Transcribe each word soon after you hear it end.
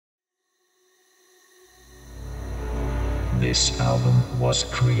This album was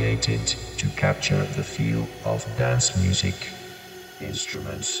created to capture the feel of dance music,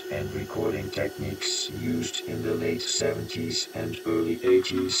 instruments and recording techniques used in the late 70s and early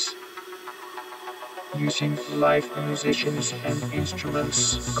 80s. Using live musicians and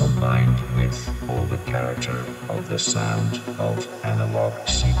instruments combined with all the character of the sound of analog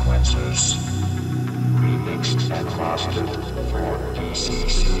sequencers, remixed and mastered for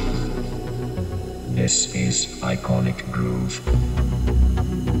DCC. This is Iconic Groove.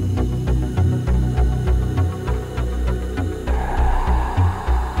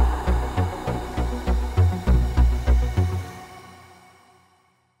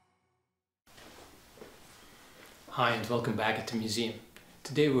 Hi and welcome back at the museum.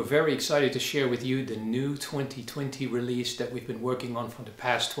 Today we're very excited to share with you the new 2020 release that we've been working on for the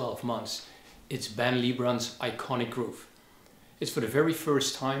past 12 months. It's Ben Liebrand's Iconic Groove. It's for the very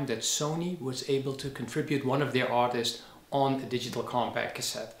first time that Sony was able to contribute one of their artists on a digital compact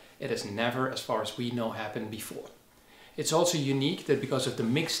cassette. It has never, as far as we know, happened before. It's also unique that because of the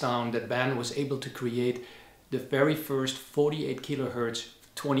mixdown that Ben was able to create the very first 48 kHz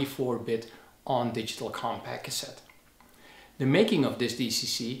 24-bit on digital compact cassette. The making of this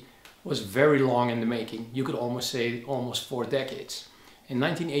DCC was very long in the making. You could almost say almost 4 decades. In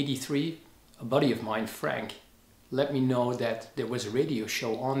 1983, a buddy of mine, Frank, let me know that there was a radio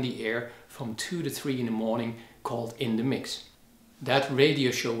show on the air from 2 to 3 in the morning called In the Mix. That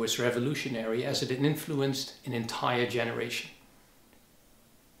radio show was revolutionary as it influenced an entire generation.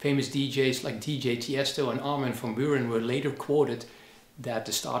 Famous DJs like DJ Tiesto and Armin van Buuren were later quoted that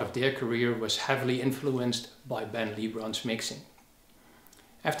the start of their career was heavily influenced by Ben Liebrand's mixing.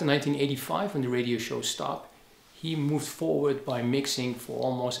 After 1985, when the radio show stopped, he moved forward by mixing for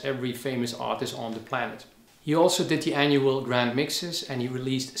almost every famous artist on the planet. He also did the annual Grand Mixes, and he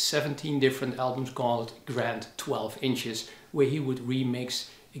released 17 different albums called Grand 12 Inches, where he would remix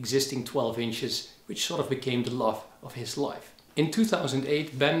existing 12 inches, which sort of became the love of his life. In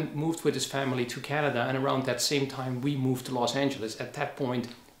 2008, Ben moved with his family to Canada, and around that same time we moved to Los Angeles. At that point,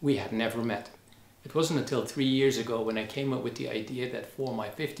 we had never met. It wasn't until 3 years ago when I came up with the idea that for my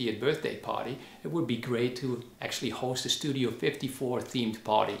 50th birthday party, it would be great to actually host a Studio 54 themed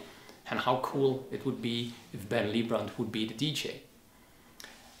party. And how cool it would be if Ben Liebrand would be the DJ.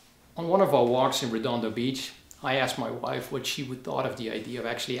 On one of our walks in Redondo Beach, I asked my wife what she would thought of the idea of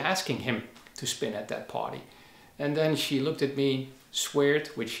actually asking him to spin at that party. And then she looked at me, sweared,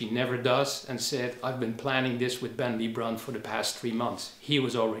 which she never does, and said, "I've been planning this with Ben Liebrand for the past 3 months. He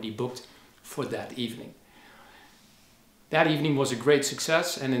was already booked for that evening." That evening was a great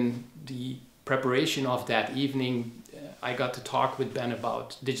success, and in the preparation of that evening, I got to talk with Ben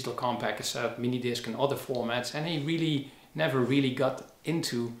about digital compact cassette, mini disc and other formats, and he never really got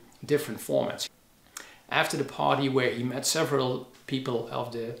into different formats. After the party, where he met several people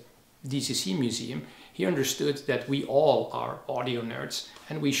of the DCC Museum, he understood that we all are audio nerds,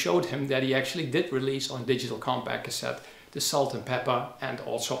 and we showed him that he actually did release on digital compact cassette the Salt and Pepper and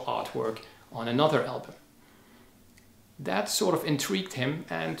also artwork on another album. That sort of intrigued him,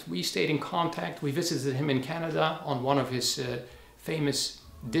 and we stayed in contact. We visited him in Canada on one of his famous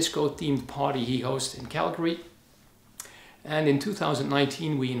disco-themed party he hosted in Calgary. And in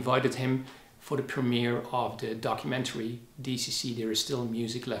 2019 we invited him for the premiere of the documentary DCC There Is Still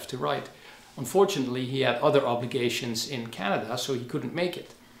Music Left to Write. Unfortunately, he had other obligations in Canada, so he couldn't make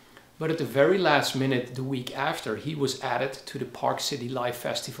it. But at the very last minute, the week after, he was added to the Park City Live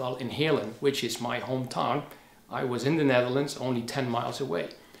Festival in Heerlen, which is my hometown. I was in the Netherlands, only 10 miles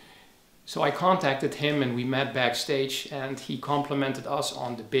away. So I contacted him and we met backstage, and he complimented us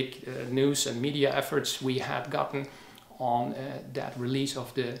on the big news and media efforts we had gotten on that release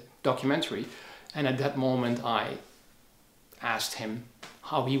of the documentary. And at that moment I asked him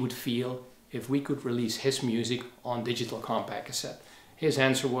how he would feel if we could release his music on digital compact cassette. His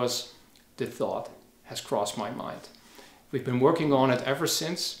answer was, "The thought has crossed my mind." We've been working on it ever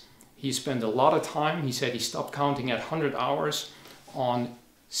since. He spent a lot of time. He said he stopped counting at 100 hours on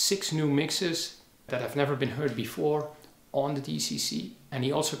 6 new mixes that have never been heard before on the DCC. And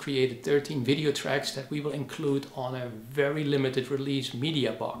he also created 13 video tracks that we will include on a very limited release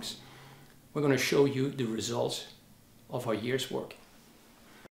media box. We're going to show you the results of our year's work.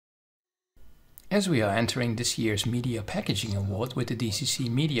 As we are entering this year's Media Packaging Award with the DCC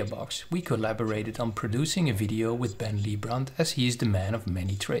Media Box, we collaborated on producing a video with Ben Liebrand, as he is the man of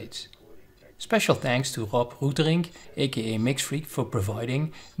many trades. Special thanks to Rob Roederink, aka Mixfreak, for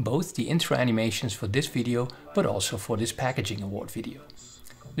providing both the intro animations for this video, but also for this Packaging Award video.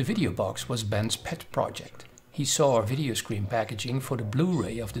 The video box was Ben's pet project. He saw our video screen packaging for the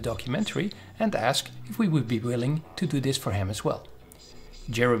Blu-ray of the documentary and asked if we would be willing to do this for him as well.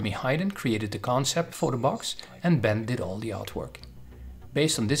 Jeremy Hayden created the concept for the box and Ben did all the artwork.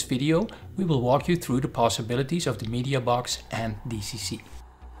 Based on this video, we will walk you through the possibilities of the media box and DCC.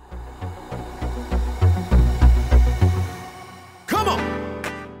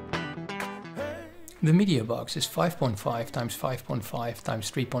 The media box is 5.5 x 5.5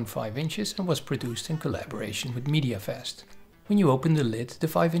 x 3.5 inches and was produced in collaboration with MediaFast. When you open the lid, the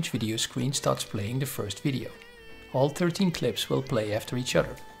 5-inch video screen starts playing the first video. All 13 clips will play after each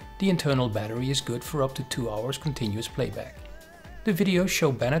other. The internal battery is good for up to 2 hours continuous playback. The videos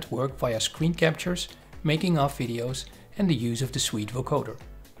show Ben at work via screen captures, making of videos and the use of the suite vocoder.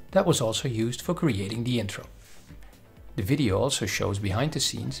 That was also used for creating the intro. The video also shows behind the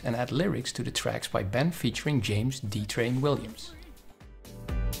scenes and add lyrics to the tracks by Ben featuring James D-Train Williams.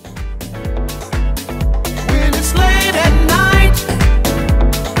 When it's late at night,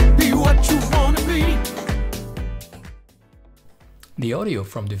 be what you wanna be. The audio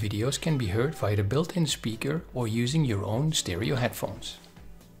from the videos can be heard via the built-in speaker or using your own stereo headphones.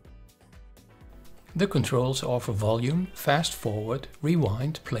 The controls offer volume, fast forward,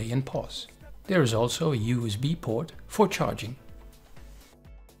 rewind, play and pause. There is also a USB port for charging.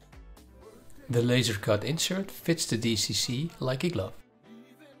 The laser cut insert fits the DCC like a glove.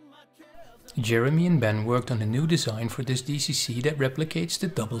 Jeremy and Ben worked on a new design for this DCC that replicates the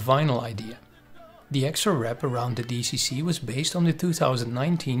double vinyl idea. The extra wrap around the DCC was based on the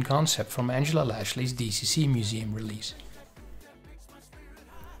 2019 concept from Angela Lashley's DCC Museum release.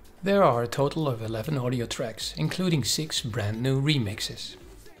 There are a total of 11 audio tracks, including 6 brand new remixes.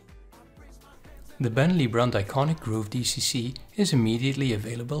 The Ben Liebrand Iconic Groove DCC is immediately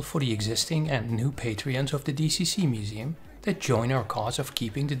available for the existing and new Patreons of the DCC Museum that join our cause of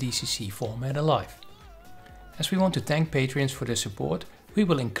keeping the DCC format alive. As we want to thank Patreons for their support, we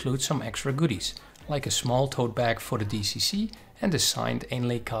will include some extra goodies, like a small tote bag for the DCC and a signed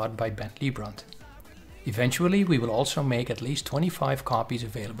inlay card by Ben Liebrand. Eventually, we will also make at least 25 copies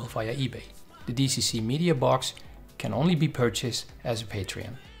available via eBay. The DCC Media Box can only be purchased as a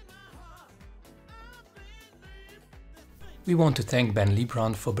Patreon. We want to thank Ben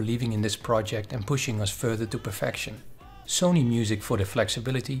Liebrand for believing in this project and pushing us further to perfection. Sony Music for the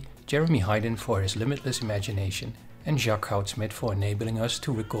flexibility, Jeremy Hayden for his limitless imagination, and Jacques Houtsmit for enabling us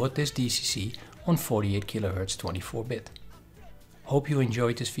to record this DCC on 48 kHz 24-bit. Hope you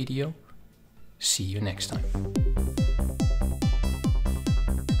enjoyed this video. See you next time.